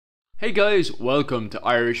Hey guys, welcome to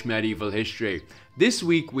Irish Medieval History. This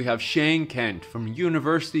week we have Shane Kent from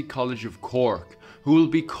University College of Cork, who will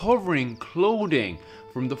be covering clothing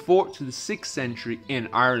from the 4th to the 6th century in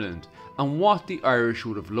Ireland and what the Irish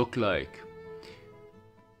would have looked like.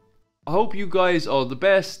 I hope you guys all the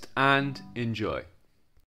best and enjoy.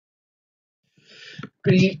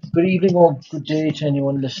 Good evening or good day to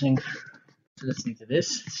anyone listening to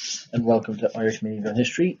this, and welcome to Irish Medieval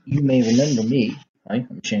History. You may remember me,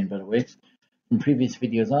 I'm Shane by the way, from previous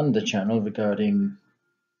videos on the channel regarding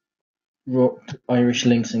Irish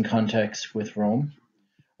links and contacts with Rome.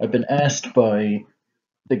 I've been asked by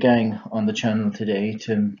the gang on the channel today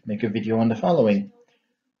to make a video on the following.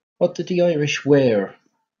 What did the Irish wear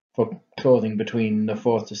for clothing between the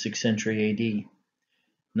 4th to 6th century AD?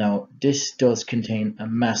 Now, this does contain a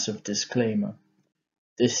massive disclaimer.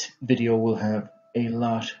 This video will have a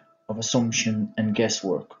lot of assumption and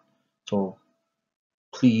guesswork, so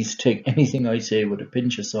please take anything I say with a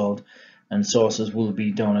pinch of salt, and sources will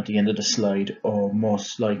be down at the end of the slide or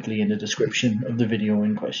most likely in the description of the video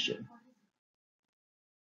in question.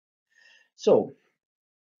 So,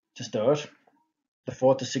 to start, the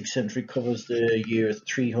 4th to 6th century covers the years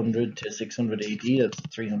 300 to 600 AD, that's a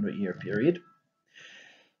 300-year period.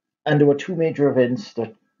 And there were two major events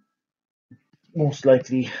that most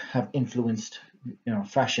likely have influenced,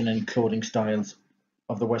 fashion and clothing styles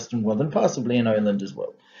of the Western world and possibly in Ireland as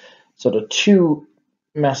well. So the two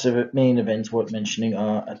massive main events worth mentioning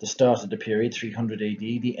are at the start of the period, 300 AD,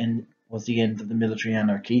 the end of the military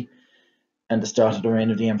anarchy and the start of the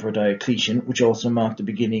reign of the Emperor Diocletian, which also marked the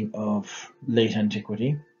beginning of late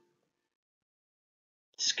antiquity.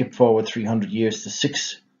 Skip forward 300 years to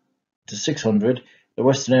 600. The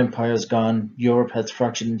Western Empire is gone, Europe has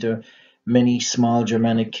fractured into many small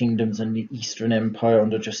Germanic kingdoms, and the Eastern Empire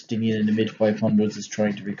under Justinian in the mid-500s is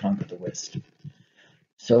trying to reconquer the West.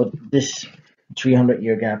 So this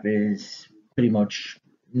 300-year gap is pretty much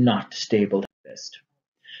not stable at best.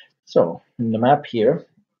 So in the map here,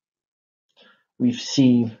 we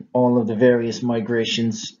see all of the various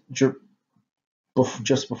migrations just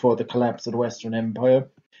before the collapse of the Western Empire.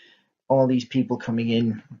 All these people coming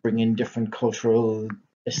in, bringing different cultural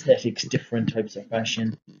aesthetics, different types of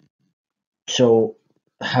fashion. So,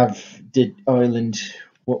 was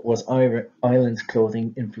Ireland's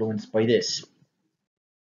clothing influenced by this?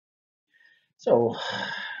 So,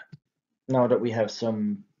 now that we have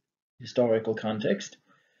some historical context,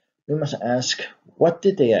 we must ask, what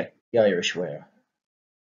did the Irish wear?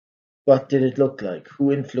 What did it look like?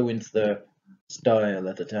 Who influenced the style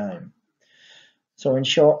at the time? So in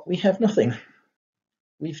short, we have nothing.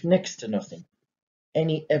 We've next to nothing.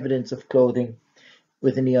 Any evidence of clothing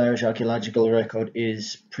within the Irish archaeological record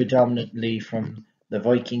is predominantly from the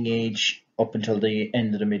Viking Age up until the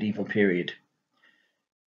end of the medieval period.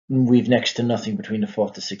 We've next to nothing between the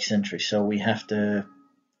 4th to 6th century, so we have to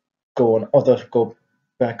go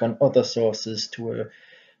back on other sources to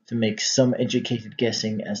make some educated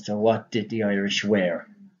guessing as to what did the Irish wear.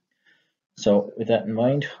 So with that in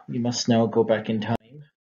mind, we must now go back in time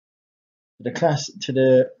to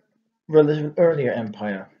the relative earlier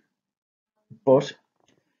empire. But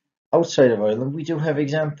outside of Ireland, we do have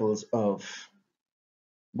examples of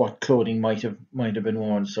what clothing might have been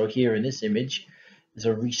worn. So here in this image is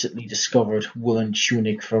a recently discovered woolen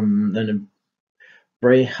tunic from the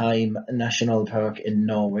Breitheim National Park in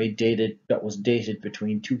Norway, that was dated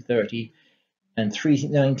between 230 and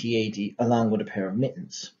 390 AD, along with a pair of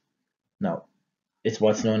mittens. Now, it's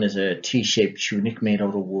what's known as a T-shaped tunic made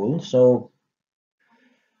out of wool. So,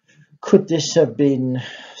 could this have been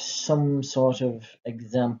some sort of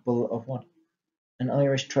example of what an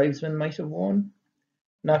Irish tribesman might have worn?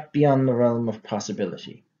 Not beyond the realm of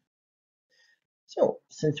possibility. So,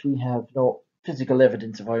 since we have no physical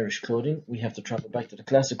evidence of Irish clothing, we have to travel back to the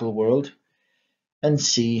classical world and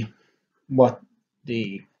see what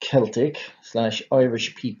the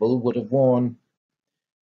Celtic/Irish people would have worn.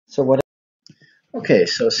 Okay,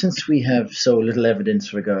 so since we have so little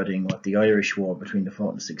evidence regarding what the Irish wore between the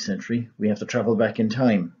 4th and 6th century, we have to travel back in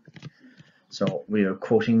time. So we are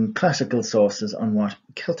quoting classical sources on what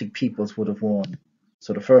Celtic peoples would have worn.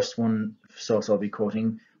 So the first source I'll be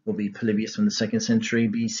quoting will be Polybius from the 2nd century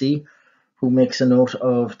BC, who makes a note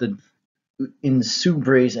of the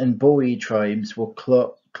Insubres and Boii tribes were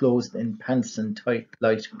clothed in pants and tight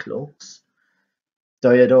light cloaks.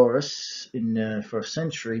 Diodorus in the 1st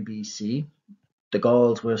century BC, the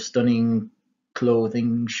Gauls wear stunning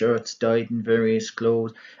clothing, shirts dyed in various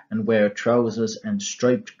clothes, and wear trousers and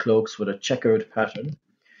striped cloaks with a checkered pattern.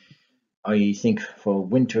 I think for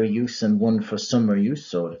winter use and one for summer use,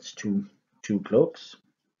 so it's two cloaks.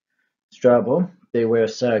 Strabo, they wear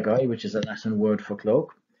sargi, which is a Latin word for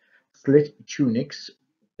cloak. Slit tunics,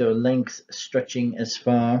 their lengths stretching as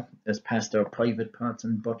far as past their private parts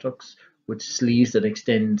and buttocks, with sleeves that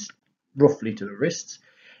extend roughly to the wrists,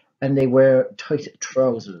 and they wear tight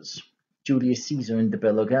trousers. Julius Caesar in the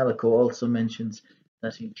Bello Gallico also mentions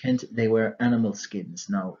that in Kent they wear animal skins.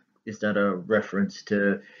 Now, is that a reference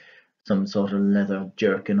to some sort of leather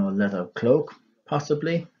jerkin or leather cloak?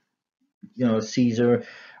 Possibly. Caesar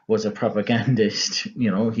was a propagandist.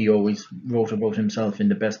 He always wrote about himself in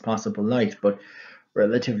the best possible light, but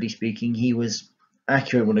relatively speaking, he was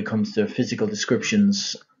accurate when it comes to physical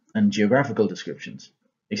descriptions and geographical descriptions,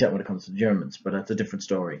 except when it comes to Germans, but that's a different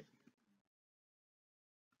story.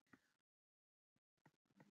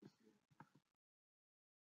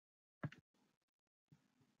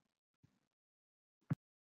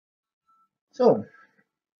 So,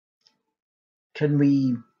 can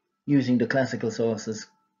we, using the classical sources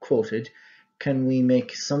quoted, can we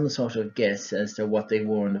make some sort of guess as to what they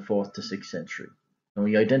wore in the 4th to 6th century? Can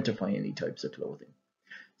we identify any types of clothing?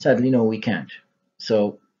 Sadly, no, we can't.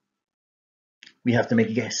 So, we have to make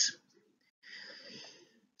a guess.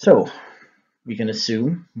 So, we can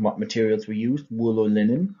assume what materials were used: wool or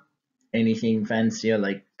linen, anything fancier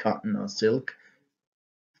like cotton or silk,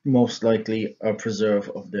 most likely a preserve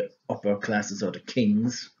of the upper classes or the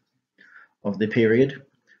kings of the period.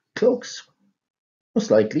 Cloaks, most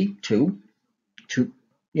likely two,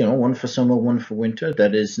 one for summer, one for winter.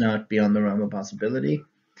 That is not beyond the realm of possibility.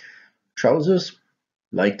 Trousers,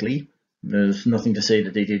 likely. There's nothing to say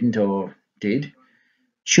that they didn't or did.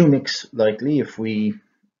 Tunics, likely, if we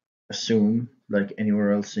assume, like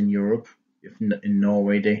anywhere else in Europe, if in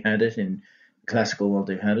Norway they had it, in the classical world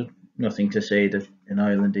they had it. Nothing to say that in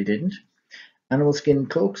Ireland they didn't. Animal skin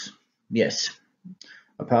cloaks, yes.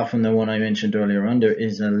 Apart from the one I mentioned earlier on, there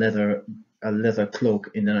is a leather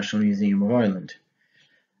cloak in the National Museum of Ireland.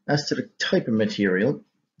 As to the type of material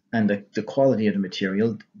and the quality of the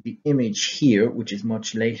material, the image here, which is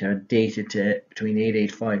much later, dated to between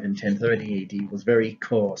 885 and 1030 AD, was very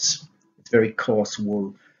coarse. It's very coarse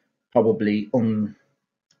wool, probably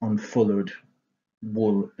unfulled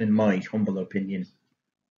wool, in my humble opinion.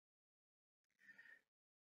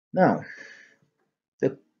 Now,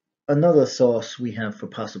 another source we have for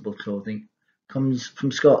possible clothing comes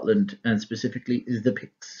from Scotland, and specifically is the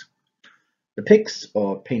Picts. The Picts,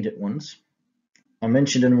 or painted ones, are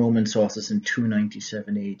mentioned in Roman sources in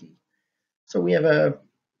 297 AD. So we have a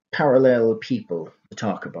parallel people to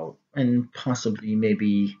talk about, and possibly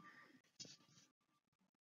maybe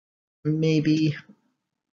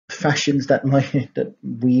fashions that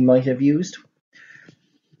we might have used.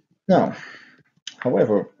 Now,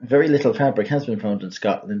 however, very little fabric has been found in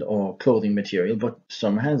Scotland, or clothing material, but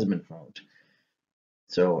some has been found.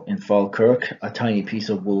 So in Falkirk, a tiny piece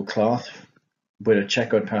of wool cloth with a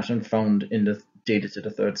checkered pattern found dated to the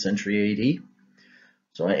 3rd century AD.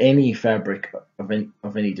 So any fabric of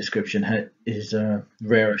any description is a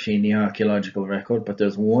rarity in the archaeological record, but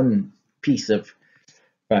there's one piece of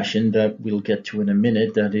fashion that we'll get to in a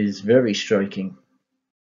minute that is very striking.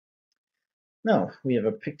 Now, we have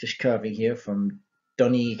a Pictish carving here from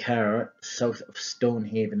Donegal, south of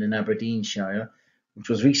Stonehaven in Aberdeenshire, which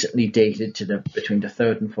was recently dated to between the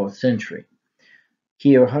 3rd and 4th century.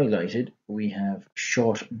 Here highlighted, we have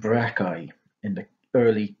short braccae in the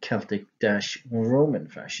early Celtic-Roman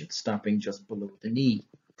fashion, stopping just below the knee.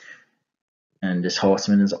 And this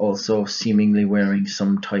horseman is also seemingly wearing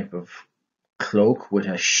some type of cloak with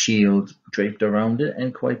a shield draped around it,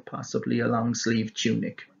 and quite possibly a long sleeve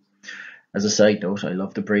tunic. As a side note, I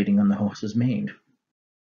love the braiding on the horse's mane.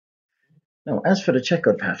 Now, as for the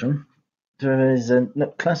checkered pattern, there is a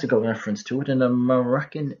classical reference to it in the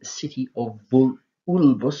Moroccan city of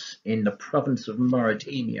Ulbus in the province of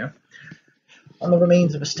Mauritania. On the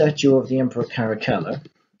remains of a statue of the Emperor Caracalla,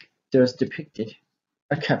 there is depicted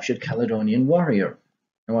a captured Caledonian warrior.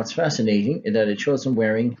 And what's fascinating is that it shows him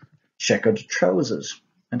wearing checkered trousers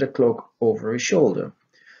and a cloak over his shoulder.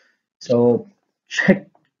 So,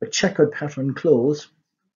 checkered pattern clothes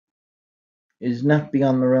is not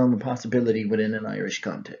beyond the realm of possibility within an Irish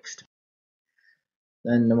context.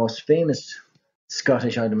 Then the most famous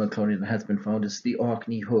Scottish item of clothing that has been found is the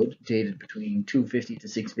Orkney hood, dated between 250 to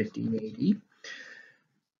 650 AD.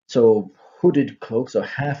 So hooded cloaks or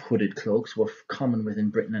half-hooded cloaks were common within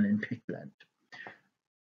Britain and in Pictland.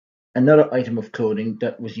 Another item of clothing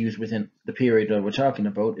that was used within the period that we're talking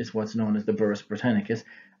about is what's known as the Burris Britannicus,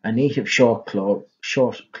 a native short cloak,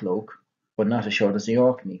 but not as short as the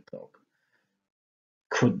Orkney cloak.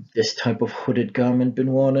 Could this type of hooded garment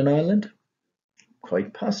been worn in Ireland?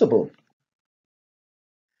 Quite possible.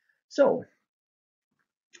 So,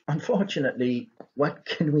 Unfortunately, what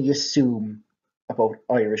can we assume about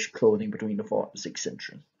Irish clothing between the 4th and 6th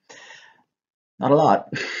century? Not a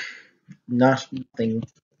lot. Nothing.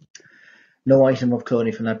 No item of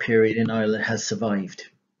clothing from that period in Ireland has survived.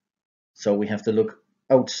 So we have to look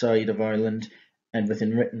outside of Ireland and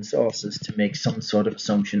within written sources to make some sort of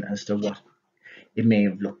assumption as to what it may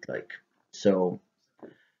have looked like. So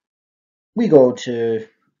we go to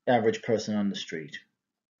average person on the street,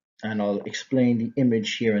 and I'll explain the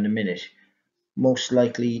image here in a minute. Most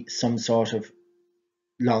likely some sort of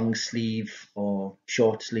long sleeve or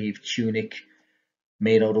short sleeve tunic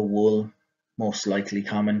made out of wool, most likely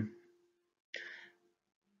common.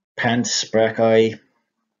 Pants, brackeye,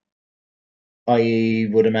 I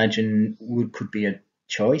would imagine could be a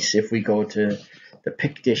choice. If we go to the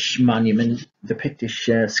Pictish monument, the Pictish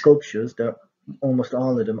sculptures, almost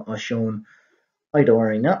all of them are shown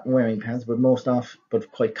either not wearing pants,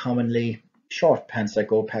 but quite commonly short pants that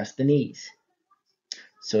go past the knees.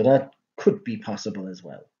 So that could be possible as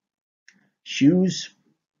well. Shoes,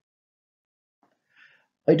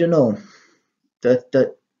 I don't know.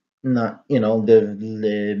 That not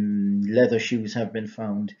the leather shoes have been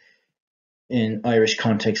found in Irish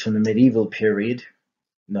context from the medieval period.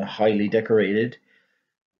 They're highly decorated.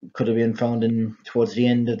 Could have been found in towards the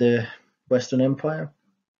end of the Western Empire.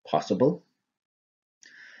 Possible.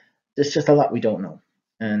 There's just a lot we don't know,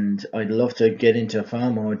 and I'd love to get into far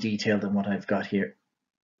more detail than what I've got here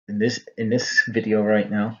in this video right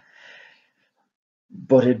now,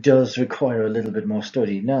 but it does require a little bit more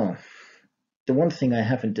study. Now, the one thing I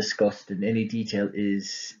haven't discussed in any detail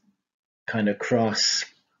is kind of cross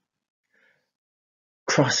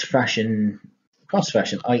fashion,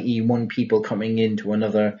 i.e. one people coming into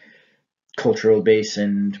another cultural base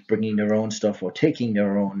and bringing their own stuff or taking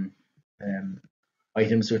their own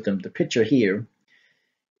items with them. The picture here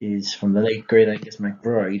is from the late great Angus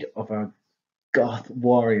MacBride of a Goth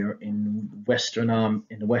warrior in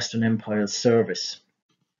the Western Empire's service.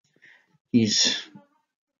 He's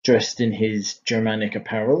dressed in his Germanic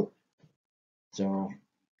apparel, so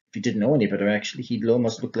if you didn't know any better, actually, he'd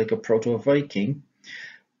almost look like a proto-Viking.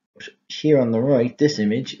 But here on the right, this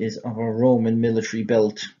image is of a Roman military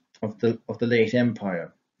belt of the late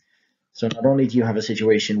Empire. So not only do you have a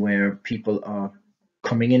situation where people are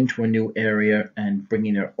coming into a new area and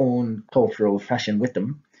bringing their own cultural fashion with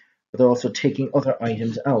them, but they're also taking other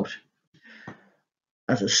items out.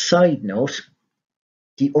 As a side note,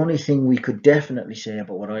 the only thing we could definitely say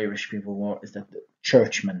about what Irish people wore is that the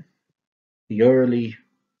churchmen, the early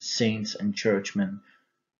saints and churchmen,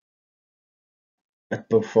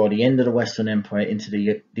 before the end of the Western Empire into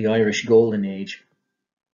the Irish Golden Age,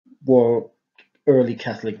 wore early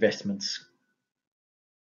Catholic vestments.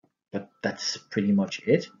 But that's pretty much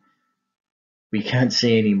it. We can't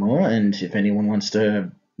say any more, and if anyone wants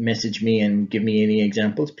to message me and give me any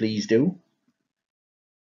examples, please do.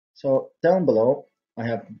 So down below I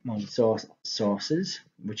have my sources,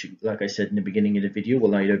 which, like I said in the beginning of the video,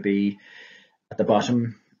 will either be at the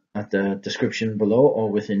bottom, at the description below, or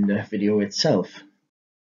within the video itself.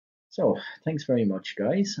 So thanks very much,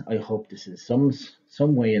 guys. I hope this is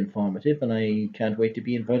some way informative, and I can't wait to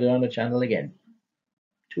be invited on the channel again.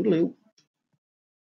 Toodaloo.